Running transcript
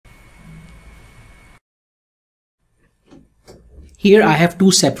Here I have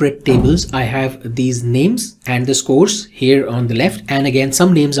two separate tables. I have these names and the scores here on the left, and again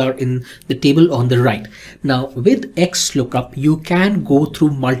some names are in the table on the right. Now with XLOOKUP you can go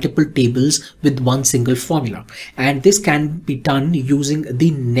through multiple tables with one single formula, and this can be done using the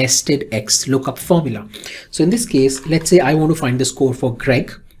nested XLOOKUP formula. So in this case, let's say I want to find the score for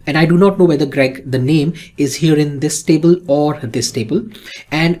Greg, and I do not know whether Greg, the name, is here in this table or this table.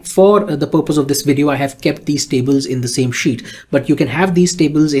 And for the purpose of this video, I have kept these tables in the same sheet, but you can have these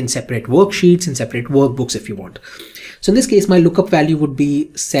tables in separate worksheets, in separate workbooks if you want. So in this case, my lookup value would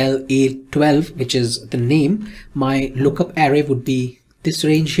be cell A12, which is the name. My lookup array would be this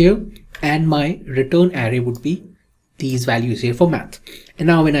range here, and my return array would be these values here for math. And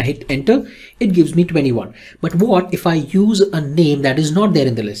now when I hit enter, it gives me 21. But what if I use a name that is not there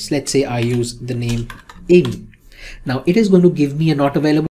in the list? Let's say I use the name Amy. Now it is going to give me a not available